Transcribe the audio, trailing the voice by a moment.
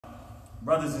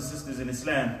Brothers and sisters in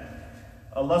Islam,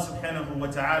 Allah subhanahu wa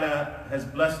ta'ala has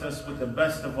blessed us with the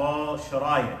best of all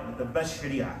shariah, with the best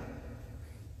sharia.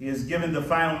 He has given the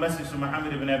final message to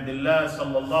Muhammad ibn Abdullah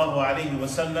sallallahu alayhi wa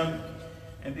sallam,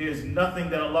 and there is nothing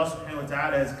that Allah subhanahu wa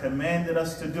ta'ala has commanded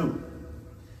us to do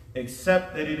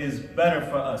except that it is better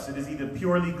for us. It is either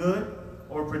purely good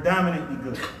or predominantly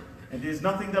good. And there's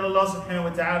nothing that Allah subhanahu wa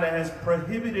ta'ala has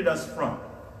prohibited us from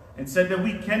and said that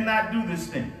we cannot do this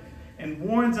thing and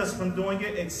warns us from doing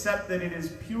it except that it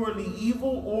is purely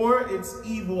evil or its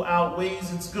evil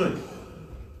outweighs its good.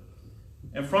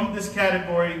 And from this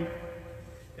category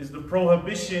is the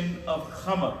prohibition of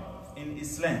khamr in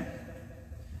Islam.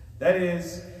 That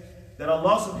is, that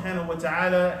Allah subhanahu wa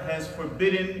ta'ala has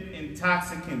forbidden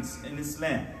intoxicants in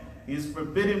Islam. He has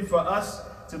forbidden for us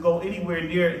to go anywhere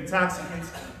near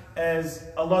intoxicants, as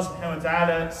Allah subhanahu wa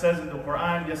ta'ala says in the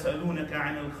Quran, يَسْأَلُونَكَ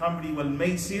عَنِ الْخَمْرِ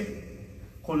وَالْمَيْسِرِ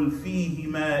قُلْ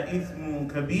فِيهِمَا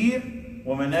إِثْمٌ كَبِيرٌ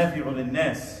وَمَنَافِعُ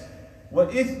لِلنَّاسِ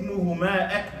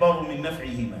وَإِثْمُهُمَا أَكْبَرُ مِنْ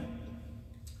نَفْعِهِمَا.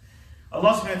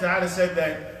 Allah subhanahu wa ta'ala said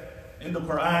that in the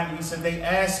Quran. He said, they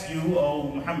ask you, O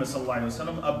Muhammad sallallahu alayhi wa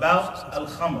sallam, about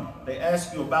al-khamr. They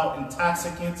ask you about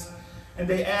intoxicants. And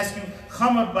they ask you,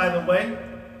 khamr, by the way,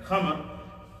 khamr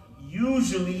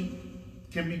usually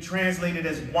can be translated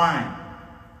as wine.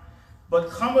 But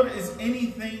khamr is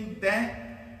anything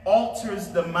that alters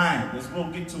the mind, as we'll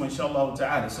get to inshallah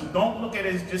ta'ala. So don't look at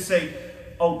it as just say,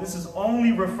 oh, this is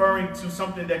only referring to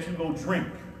something that you go drink.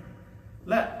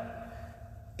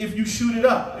 If you shoot it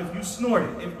up, if you snort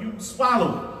it, if you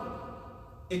swallow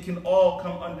it, it can all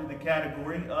come under the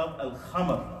category of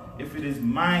al-khamr, if it is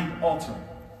mind altering.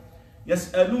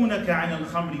 يَسْأَلُونَكَ عَنِ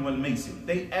الْخَمْرِ وَالْمَيْسِرِ.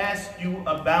 They ask you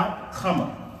about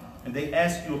khamr, and they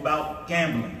ask you about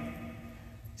gambling.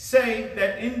 Say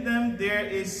that in them there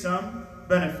is some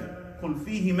benefit. قُلْ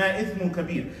فِيهِمَا إِثْمٌ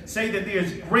كَبِيرٌ. Say that there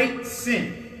is great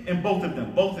sin in both of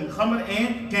them, both in khamr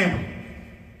and gambling.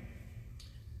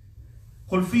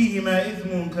 قُلْ فِيهِمَا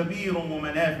إِثْمٌ كَبِيرٌ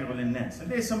وَمَنَافِعُ لِلنَّاسِ. And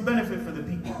there's some benefit for the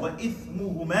people.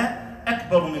 وَإِثْمُهُمَا أَكْبَرُ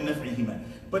مِنْ نَفْعِهِمَا.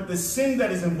 But the sin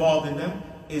that is involved in them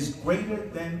is greater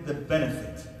than the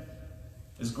benefit.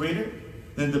 Is greater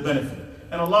than the benefit.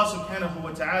 And Allah subhanahu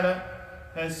wa ta'ala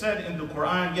has said in the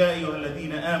Quran, يَا أَيُّهَا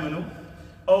الَّذِينَ آمَنُوا,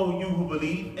 O you who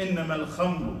believe, إِنَّمَا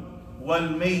الْخَمْرُ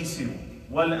وَالْمَيْسِرُ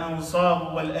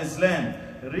وَالْأَنصَابُ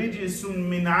وَالْأَزْلَامُ رِجِسٌ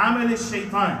مِّنْ عَمَلِ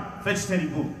الشَّيْطَانِ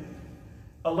فَاجْتَنِبُوهُ.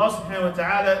 Allah subhanahu wa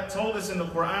ta'ala told us in the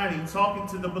Quran, He's talking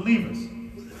to the believers.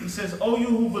 He says, O you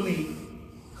who believe,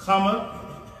 khamr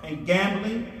and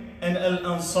gambling and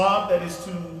al-ansab, that is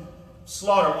to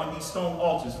slaughter on these stone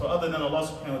altars for other than Allah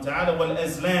subhanahu wa ta'ala,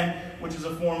 wal-azlam, which is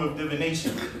a form of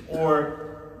divination,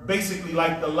 or basically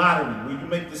like the lottery, where you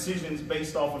make decisions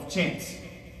based off of chance.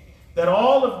 That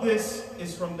all of this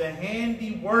is from the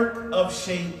handiwork of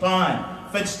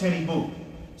shaitan. Fajtanibu.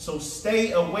 So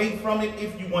stay away from it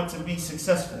if you want to be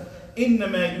successful.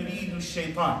 إِنَّمَا يُرِيدُ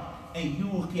الشَّيْطَانِ أَن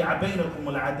يُوقِعَ بَيْنَكُمُ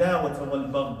الْعَدَاوَةَ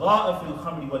وَالْبَغْضَاءَ فِي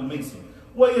الْخَمْرِ وَالْمَيْسِرِ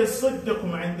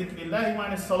وَيَصُدَّكُمْ عَنْ ذِكْرِ اللَّهِ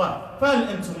وَعَنِ الصَّلَاةِ فَهَلْ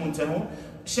أَنْتُمْ مُنْتَهُونَ.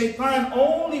 Shaitan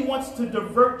only wants to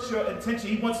divert your attention.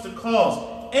 He wants to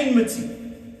cause enmity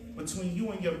between you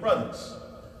and your brothers.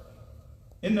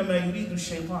 إِنَّمَا يُرِيدُ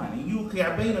الشَّيْطَانِ أَن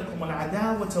يُوقِعَ بَيْنَكُمُ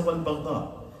الْعَدَاوَةَ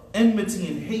وَالْبَغْضَاءَ. Enmity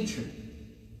and hatred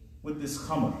with this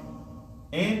khamr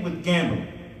and with gambling.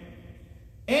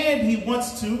 And he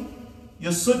wants to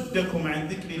يَصُدَّكُمْ عَنْ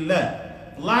ذِكْرِ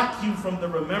اللَّهِ, block you from the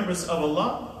remembrance of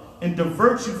Allah and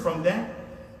divert you from that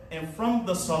and from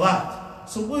the salat.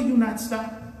 So will you not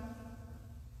stop?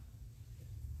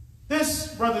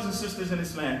 This, brothers and sisters in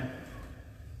Islam,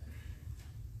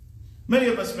 many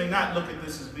of us may not look at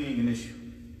this as being an issue.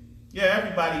 Yeah,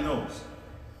 everybody knows,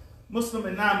 Muslim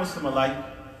and non-Muslim alike,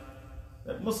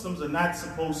 that Muslims are not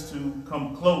supposed to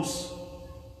come close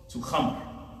to khamr,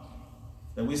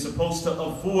 that we're supposed to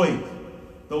avoid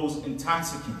those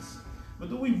intoxicants. But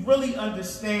do we really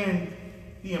understand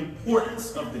the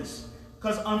importance of this?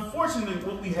 Because unfortunately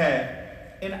what we have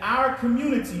in our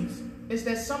communities is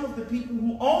that some of the people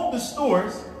who own the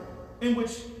stores in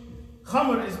which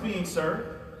khamr is being served,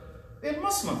 they're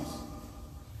Muslims.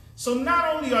 So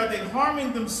not only are they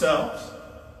harming themselves,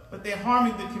 but they're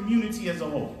harming the community as a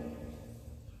whole.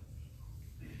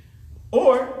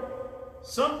 Or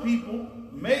some people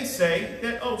may say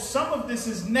that, oh, some of this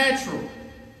is natural.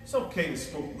 It's okay to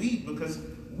smoke weed because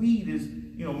weed is,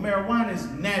 marijuana is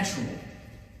natural.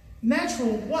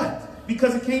 Natural what?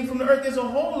 Because it came from the earth. There's a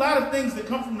whole lot of things that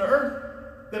come from the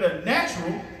earth that are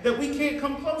natural that we can't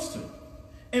come close to.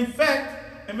 In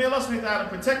fact, and may Allah subhanahu wa ta'ala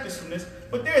protect us from this,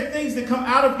 but there are things that come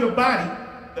out of your body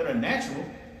that are natural.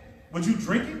 Would you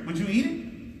drink it? Would you eat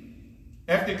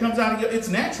it? After it comes out of it's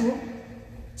natural.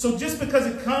 So just because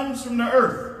it comes from the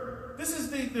earth, this is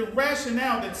the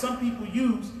rationale that some people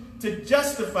use to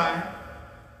justify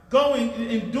going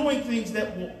and doing things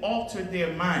that will alter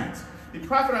their minds. The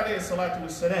Prophet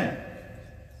ﷺ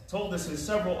told us in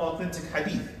several authentic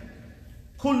hadith,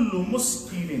 "Kullu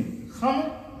muskirin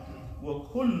khamr wa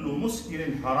kullu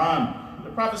muskirin haram."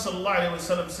 The Prophet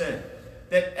ﷺ said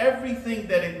that everything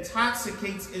that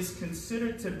intoxicates is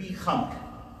considered to be khamr.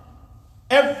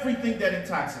 Everything that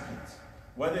intoxicates,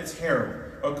 whether it's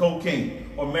heroin or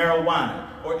cocaine or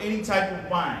marijuana or any type of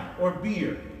wine or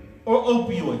beer or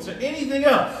opioids or anything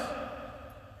else,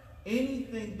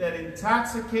 anything that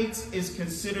intoxicates is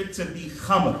considered to be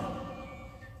khamr.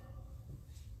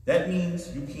 That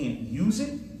means you can't use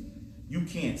it, you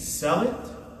can't sell it,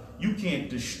 you can't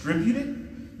distribute it,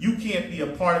 you can't be a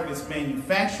part of its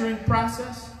manufacturing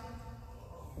process.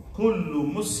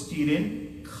 Kullu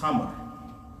muskirin khamr.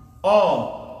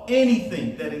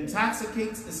 Anything that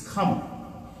intoxicates is khamr.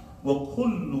 Wa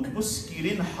kullu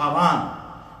muskirin haram.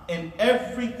 And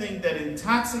everything that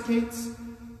intoxicates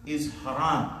is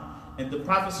haram. And the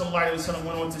Prophet ﷺ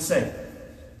went on to say,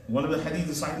 one of the hadiths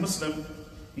of Sahih Muslim,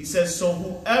 he says, so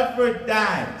whoever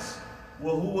dies,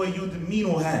 وَهُوَ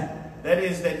يُدْمِنُهَا, that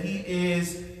is, that he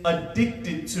is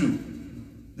addicted to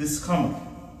this khamr,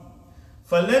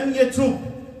 فَلَمْ يَتُبْ,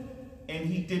 and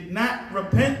he did not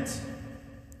repent,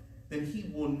 then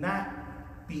he will not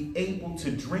be able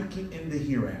to drink it in the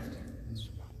hereafter.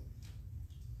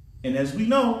 And as we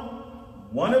know,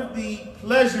 one of the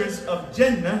pleasures of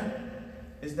Jannah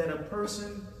is that a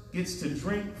person gets to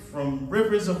drink from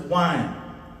rivers of wine.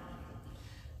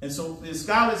 And so the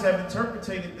scholars have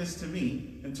interpreted this to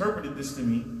me,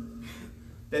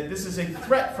 that this is a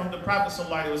threat from the Prophet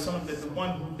ﷺ that the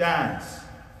one who dies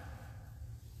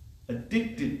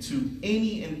addicted to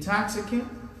any intoxicant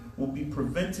will be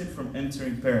prevented from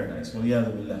entering paradise. And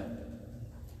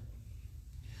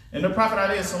the Prophet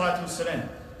ﷺ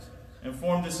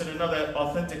informed us in another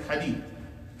authentic hadith,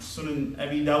 Sunan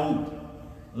Abi Dawud,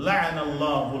 لعن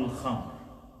الله الخمر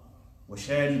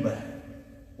وشاربها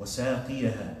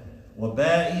وساقيها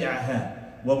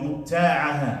وبائعها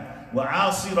ومبتاعها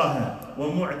وعاصرها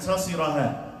ومعتصرها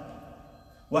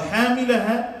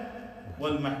وحاملها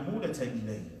والمحمولة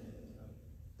إليه.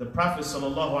 The Prophet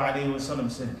ﷺ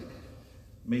said,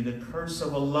 may the curse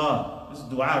of Allah, this is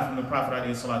dua from the Prophet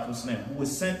ﷺ, who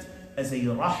was sent as a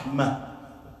rahmah.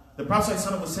 The Prophet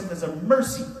ﷺ was sent as a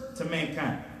mercy to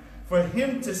mankind. For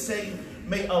him to say,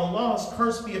 may Allah's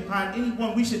curse be upon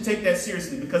anyone, we should take that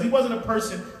seriously, because he wasn't a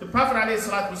person. The Prophet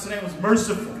ﷺ was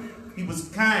merciful. He was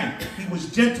kind. He was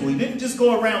gentle. He didn't just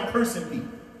go around cursing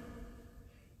people.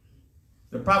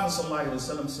 The Prophet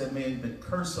ﷺ said, may the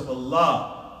curse of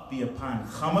Allah be upon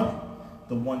khamr,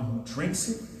 the one who drinks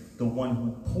it, the one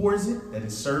who pours it, that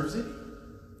is serves it,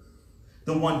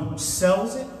 the one who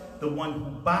sells it, the one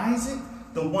who buys it,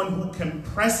 the one who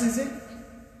compresses it,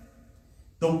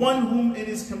 the one whom it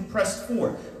is compressed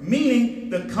for. Meaning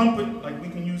the company, like we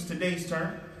can use today's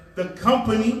term, the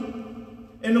company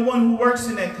and the one who works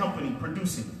in that company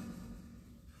producing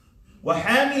it.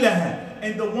 وَحَامِلَهَا,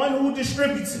 and the one who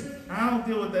distributes it. I don't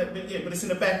deal with that bit yet, but it's in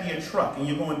the back of your truck and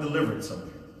you're going to deliver it somewhere.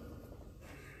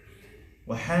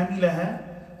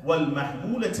 وَحَامِلَهَا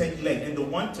وَالْمَحْمُولَةَ إِلَيْهِ, and the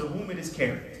one to whom it is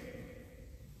carried.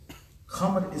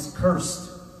 Khamr is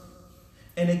cursed.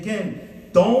 And again,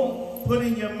 don't put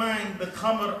in your mind the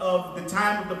khamr of the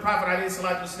time of the Prophet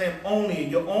ﷺ only,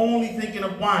 and you're only thinking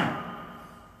of wine.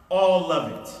 All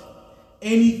of it.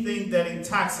 Anything that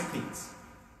intoxicates.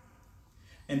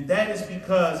 And that is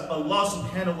because Allah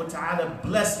subhanahu wa ta'ala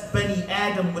blessed Bani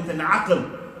Adam with an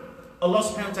aql. Allah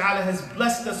subhanahu wa ta'ala has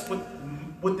blessed us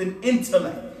with an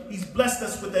intellect. He's blessed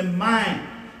us with a mind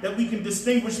that we can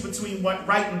distinguish between what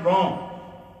right and wrong.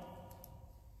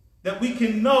 That we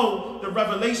can know the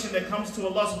revelation that comes to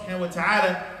Allah subhanahu wa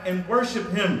ta'ala and worship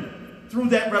Him through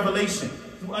that revelation,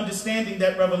 through understanding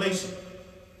that revelation.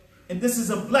 And this is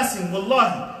a blessing,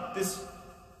 wallahi.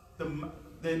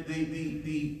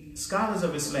 The scholars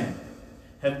of Islam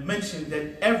have mentioned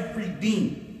that every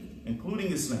deen,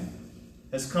 including Islam,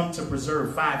 has come to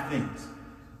preserve 5 things.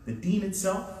 The deen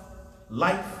itself,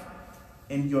 life,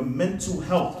 and your mental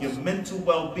health, your mental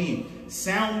well-being,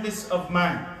 soundness of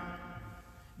mind,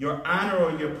 your honor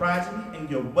or your progeny, and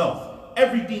your wealth.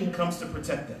 Every deen comes to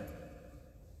protect that.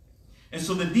 And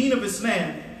so the deen of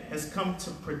Islam has come to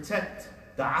protect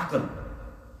the aql.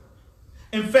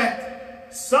 In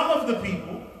fact, some of the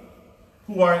people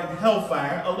who are in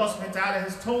hellfire, Allah subhanahu wa ta'ala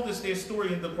has told us their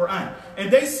story in the Quran. And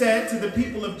they said to the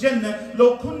people of Jannah,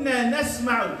 لو كنا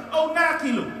نسمع أو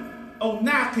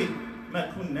نعقل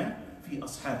ما كنا في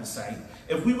أصحاب السعيد.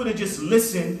 If we would have just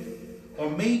listened, or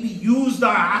maybe used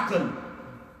our aql,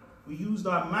 we used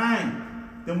our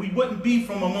mind, then we wouldn't be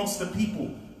from amongst the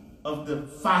people of the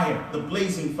fire, the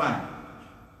blazing fire.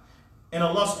 And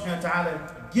Allah subhanahu wa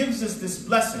ta'ala gives us this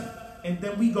blessing, and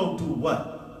then we go do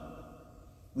what?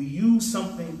 We use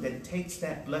something that takes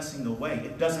that blessing away.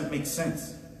 It doesn't make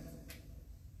sense.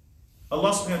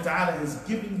 Allah subhanahu wa ta'ala has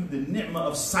given you the ni'mah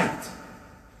of sight.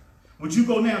 Would you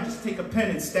go now, just take a pen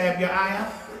and stab your eye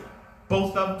out?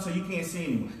 Both of them, so you can't see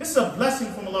anymore. This is a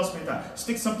blessing from Allah subhanahu wa ta'ala.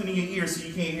 Stick something in your ear so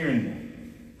you can't hear anymore.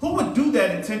 Who would do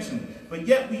that intentionally? But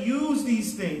yet we use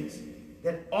these things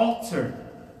that alter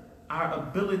our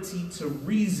ability to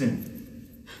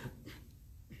reason.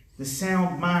 The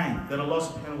sound mind that Allah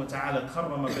subhanahu wa ta'ala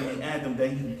karrama bani Adam,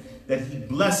 that he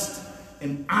blessed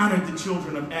and honored the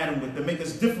children of Adam with, to make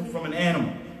us different from an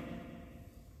animal.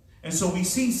 And so we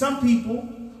see some people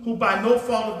who by no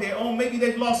fault of their own, maybe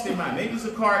they've lost their mind. Maybe it's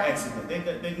a car accident.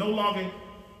 They no longer,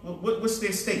 what's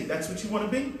their state? That's what you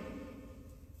want to be?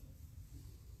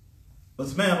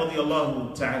 Uthman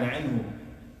radiallahu ta'ala anhu,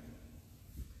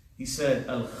 he said,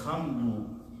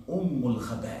 Al-khamru ummul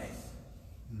khaba'ith.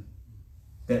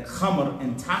 That khamr,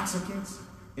 intoxicants,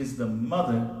 is the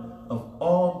mother of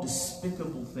all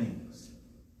despicable things,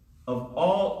 of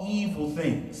all evil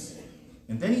things.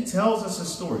 And then he tells us a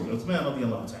story, Uthman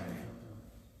radiallahu ta'ala.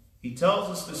 He tells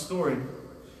us the story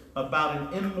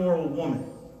about an immoral woman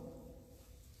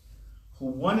who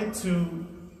wanted to,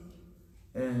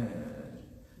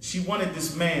 she wanted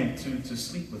this man to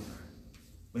sleep with her.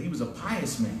 But he was a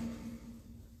pious man.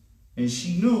 And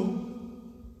she knew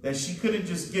that she couldn't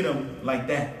just get him like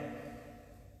that.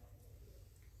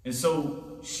 And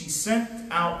so she sent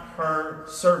out her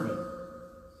servant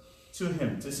to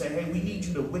him to say, hey, we need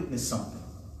you to witness something.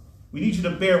 We need you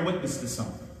to bear witness to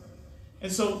something.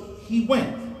 And so he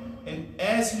went, and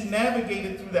as he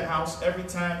navigated through the house, every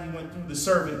time he went through the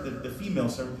servant, the female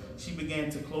servant, she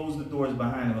began to close the doors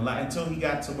behind him a lot until he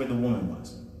got to where the woman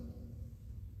was.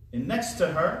 And next to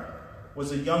her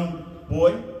was a young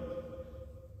boy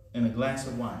and a glass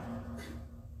of wine.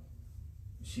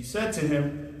 She said to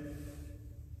him,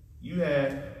 she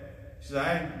said,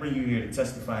 I didn't bring you here to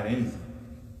testify to anything.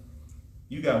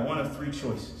 You got one of three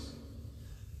choices.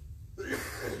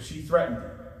 She threatened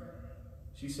him.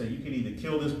 She said, you can either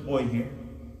kill this boy here,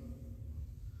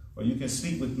 or you can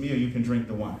sleep with me, or you can drink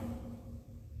the wine.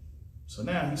 So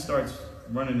now he starts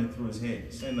running it through his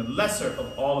head, saying the lesser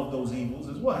of all of those evils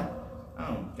is what?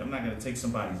 I'm not going to take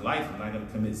somebody's life. I'm not going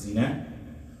to commit zina.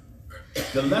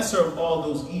 The lesser of all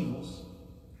those evils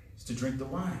is to drink the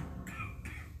wine.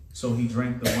 So he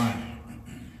drank the wine,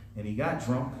 and he got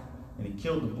drunk, and he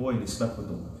killed the boy, and he slept with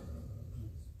the woman.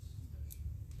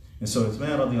 And so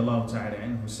Uthman radiallahu ta'ala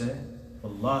anhu said,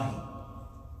 Wallahi,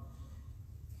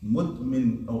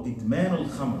 mudmin or idman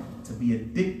al-khamr, to be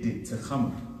addicted to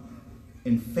khamr,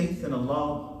 and faith in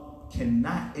Allah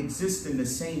cannot exist in the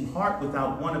same heart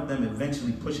without one of them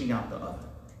eventually pushing out the other.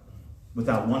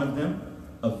 Without one of them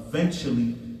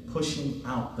eventually pushing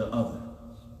out the other.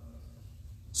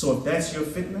 So if that's your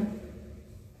fitna,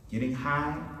 getting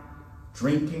high,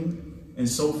 drinking, and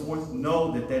so forth,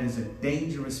 know that that is a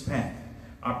dangerous path.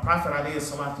 Our Prophet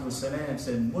ﷺ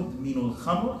said, Mudminul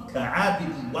khamr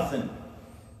ka'abidi wathan,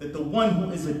 that the one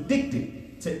who is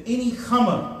addicted to any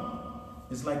khamr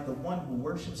is like the one who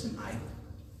worships an idol.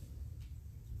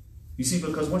 You see,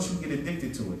 because once you get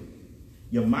addicted to it,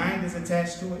 your mind is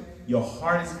attached to it, your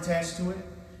heart is attached to it,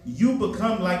 you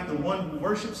become like the one who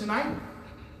worships an idol.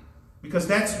 Because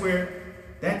that's where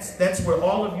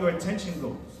all of your attention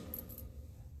goes.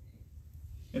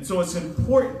 And so it's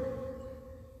important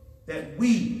that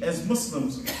we as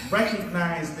Muslims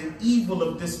recognize the evil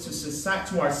of this to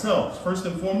society, to ourselves, first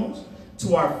and foremost,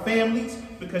 to our families,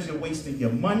 because you're wasting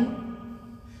your money.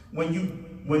 When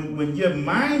your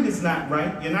mind is not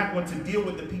right, you're not going to deal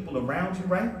with the people around you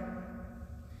right.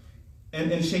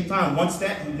 And Shaitan wants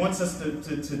that. He wants us to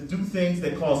do things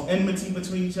that cause enmity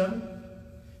between each other.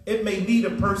 It may lead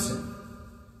a person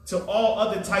to all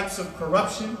other types of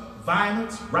corruption,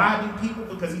 violence, robbing people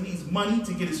because he needs money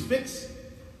to get his fix.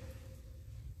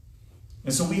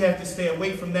 And so we have to stay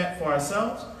away from that for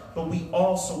ourselves, but we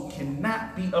also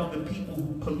cannot be of the people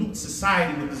who pollute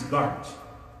society with this garbage.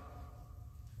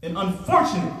 And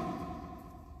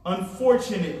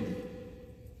unfortunately,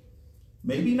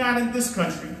 maybe not in this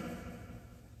country,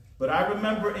 but I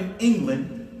remember in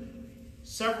England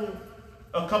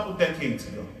a couple decades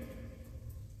ago,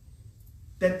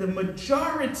 that the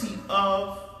majority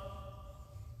of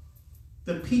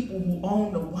the people who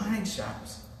own the wine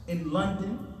shops in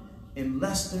London, in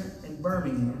Leicester, and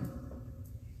Birmingham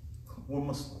were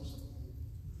Muslims,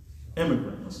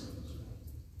 immigrant Muslims.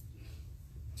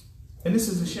 And this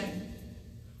is a shame.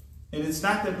 And it's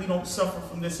not that we don't suffer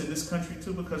from this in this country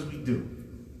too, because we do.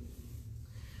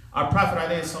 Our Prophet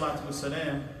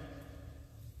ﷺ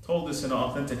told us in an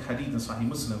authentic hadith in Sahih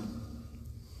Muslim.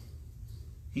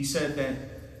 He said that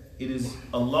it is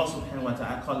Allah subhanahu wa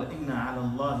ta'ala called icna ala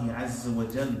Allahi azza wa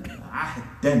jalla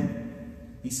ahdan.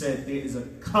 He said there is a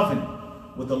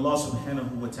covenant with Allah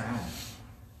subhanahu wa ta'ala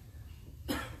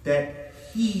that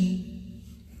He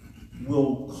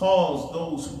will cause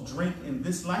those who drink in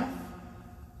this life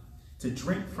to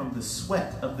drink from the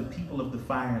sweat of the people of the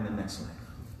fire in the next life.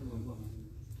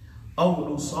 Or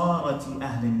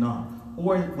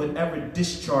whatever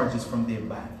discharges from their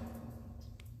body.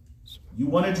 You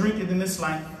want to drink it in this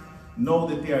life, know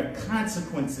that there are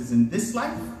consequences in this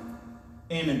life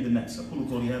and in the next.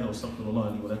 Alhamdulillah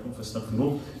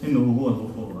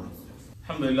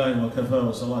wa kafa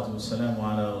wa salatu wa salamu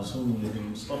ala rasulih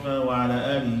Mustafa wa ala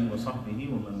alihi wa sahbihi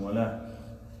wa man wala.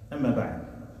 Amma ba'd.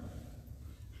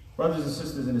 Brothers and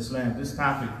sisters in Islam, this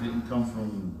topic didn't come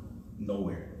from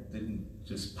nowhere. It didn't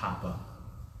just pop up.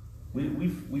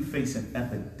 We face an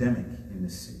epidemic in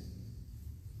this city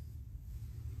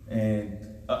and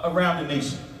around the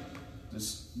nation,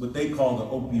 this what they call the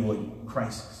opioid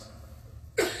crisis.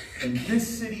 In this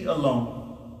city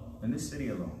alone,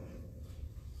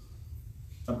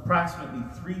 approximately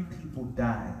 3 people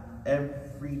die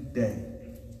every day,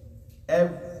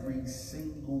 every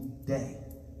single day,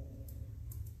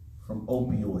 from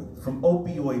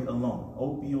opioid alone,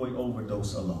 opioid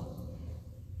overdose alone,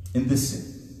 in this city.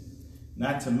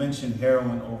 Not to mention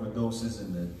heroin overdoses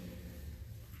and the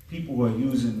people who are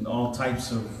using all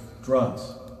types of drugs.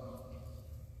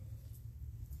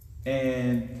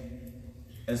 And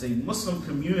as a Muslim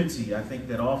community, I think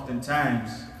that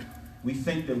oftentimes we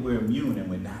think that we're immune and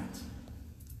we're not.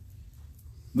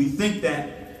 We think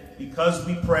that because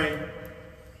we pray,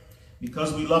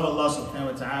 because we love Allah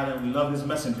subhanahu wa ta'ala and we love His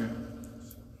messenger,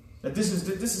 that this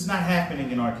is not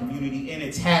happening in our community, and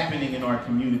it's happening in our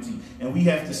community. And we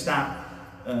have to stop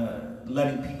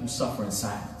letting people suffer in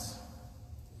silence.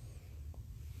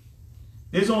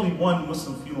 There's only one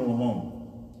Muslim funeral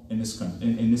home in this country,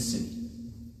 in this city.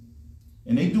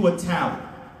 And they do a tally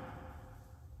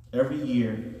every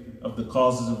year of the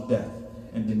causes of death.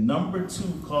 And the number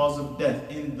 2 cause of death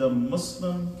in the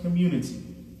Muslim community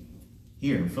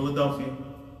here in Philadelphia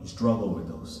is drug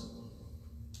overdose.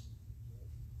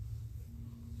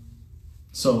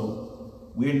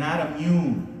 So we're not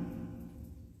immune.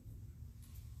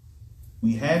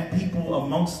 We have people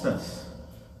amongst us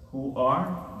who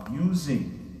are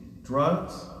using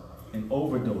drugs and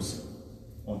overdosing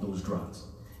on those drugs.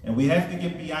 And we have to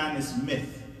get beyond this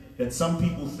myth that some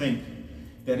people think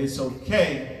that it's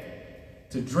okay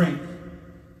to drink,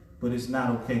 but it's not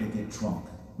okay to get drunk.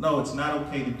 No, it's not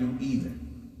okay to do either.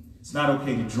 It's not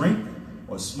okay to drink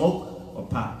or smoke or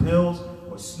pop pills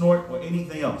or snort or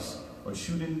anything else, or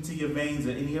shoot it into your veins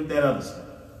or any of that other stuff,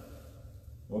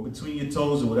 or between your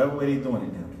toes or whatever way they're doing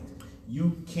it now.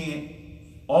 You can't,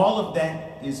 all of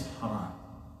that is haram.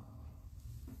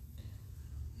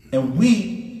 And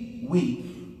we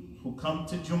who come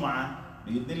to Jum'ah,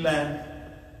 bi'idhnillah,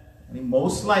 I mean,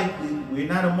 most likely, we're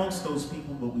not amongst those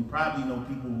people, but we probably know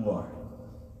people who are.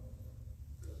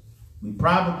 We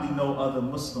probably know other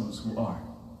Muslims who are.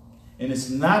 And it's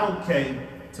not okay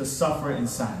to suffer in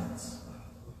silence.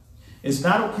 It's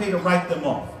not okay to write them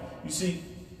off. You see,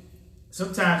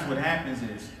 sometimes what happens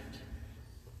is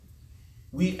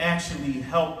we actually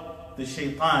help the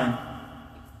shaitan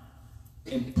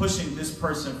in pushing this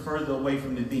person further away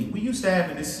from the deen. We used to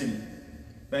have in this city,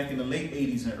 back in the late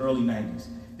 80s and early 90s,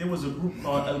 there was a group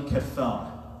called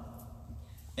Al-Kafar.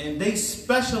 And they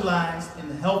specialized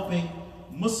in helping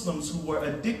Muslims who were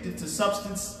addicted to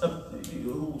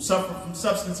who suffer from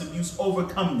substance abuse,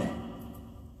 overcome that.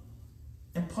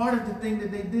 And part of the thing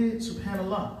that they did,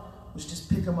 subhanAllah, was just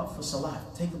pick them up for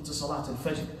salat, take them to salat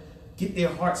al-fajr, get their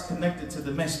hearts connected to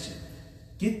the masjid,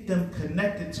 get them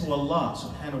connected to Allah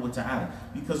subhanahu wa ta'ala.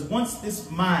 Because once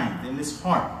this mind and this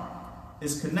heart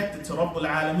is connected to Rabbul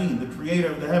Alameen, the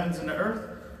creator of the heavens and the earth,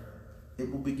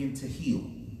 it will begin to heal.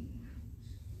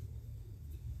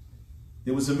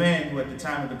 There was a man who at the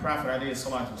time of the Prophet alayhi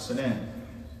salatu wasalam,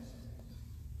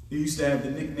 he used to have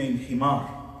the nickname Himar,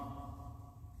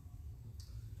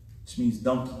 which means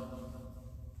donkey.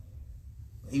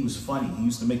 He was funny. He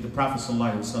used to make the Prophet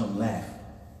sallallahu alaihi wasallam laugh.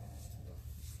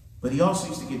 But he also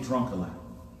used to get drunk a lot.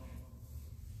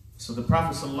 So the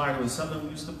Prophet sallallahu alaihi wasallam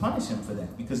used to punish him for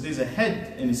that, because there's a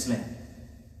head in Islam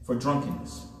for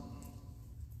drunkenness,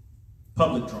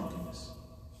 public drunkenness.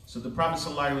 So the Prophet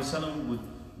sallallahu alaihi wasallam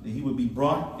would be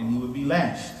brought and he would be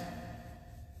lashed.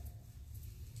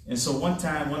 And so one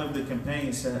time, one of the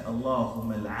companions said,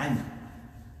 Allahumma la'ana.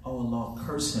 Oh Allah,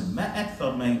 curse him. Ma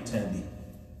akthar ma yutabi.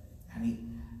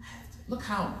 And look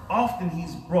how often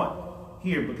he's brought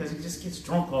here because he just gets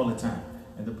drunk all the time.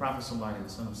 And the Prophet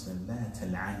ﷺ said, La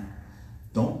tal'an.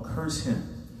 Don't curse him.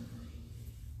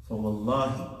 For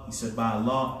wallahi, he said, by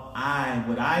Allah,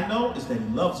 what I know is that he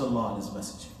loves Allah and his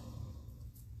messenger.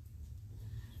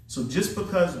 So just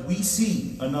because we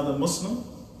see another Muslim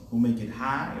who may get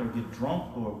high or get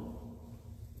drunk, or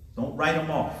don't write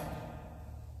him off.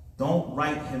 Don't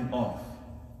write him off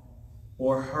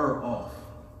or her off.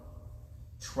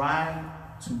 Try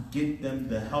to get them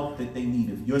the help that they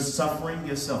need. If you're suffering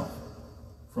yourself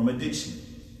from addiction,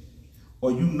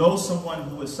 or you know someone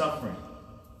who is suffering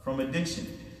from addiction,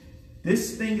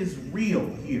 this thing is real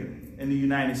here in the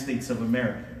United States of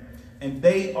America. And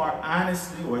they are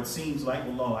honestly, or it seems like,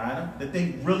 Wallahu A'lam, that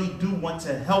they really do want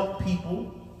to help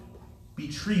people be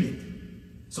treated.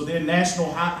 So there are national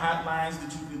hotlines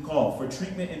that you can call for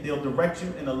treatment, and they'll direct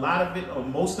you, and a lot of it, or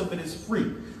most of it, is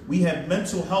free. We have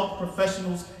mental health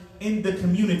professionals in the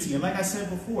community. And like I said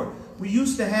before, we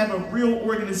used to have a real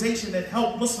organization that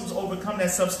helped Muslims overcome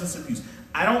that substance abuse.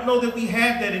 I don't know that we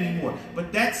have that anymore,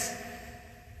 but that's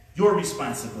your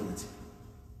responsibility.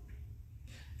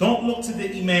 Don't look to the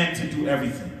imam to do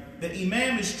everything. The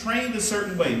imam is trained a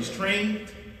certain way. He's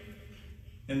trained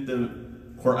in the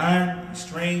Quran, he's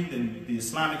trained in the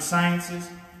Islamic sciences.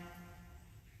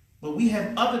 But we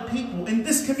have other people in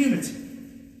this community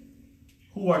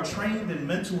who are trained in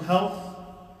mental health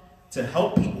to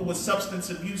help people with substance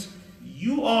abuse.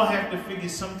 You all have to figure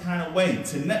some kind of way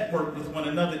to network with one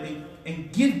another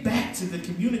and give back to the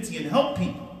community and help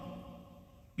people.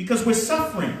 Because we're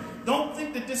suffering. Don't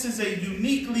think that this is a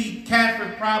uniquely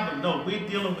Catholic problem. No, we're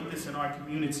dealing with this in our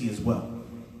community as well.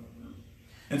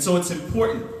 And so it's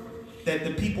important that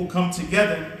the people come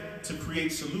together to create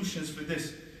solutions for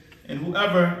this. And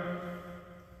whoever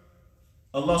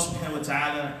Allah subhanahu wa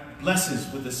ta'ala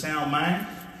blesses with a sound mind,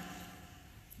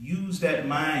 use that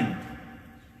mind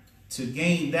to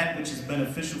gain that which is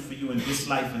beneficial for you in this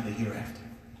life and the hereafter.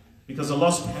 Because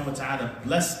Allah subhanahu wa ta'ala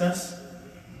blessed us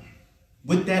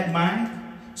with that mind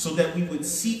so that we would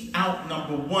seek out,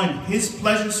 number one, His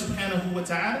pleasure subhanahu wa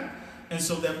ta'ala, and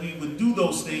so that we would do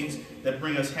those things that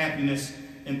bring us happiness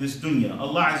in this dunya.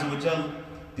 Allah Azza wa Jalla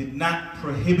did not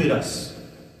prohibit us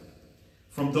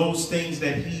from those things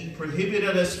that He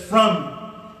prohibited us from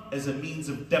as a means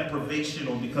of deprivation,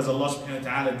 or because Allah subhanahu wa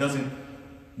ta'ala doesn't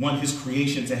want His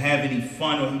creation to have any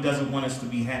fun, or He doesn't want us to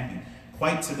be happy.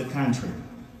 Quite to the contrary.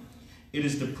 It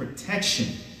is the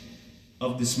protection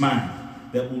of this mind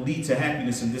that will lead to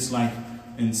happiness in this life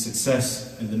and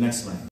success in the next life.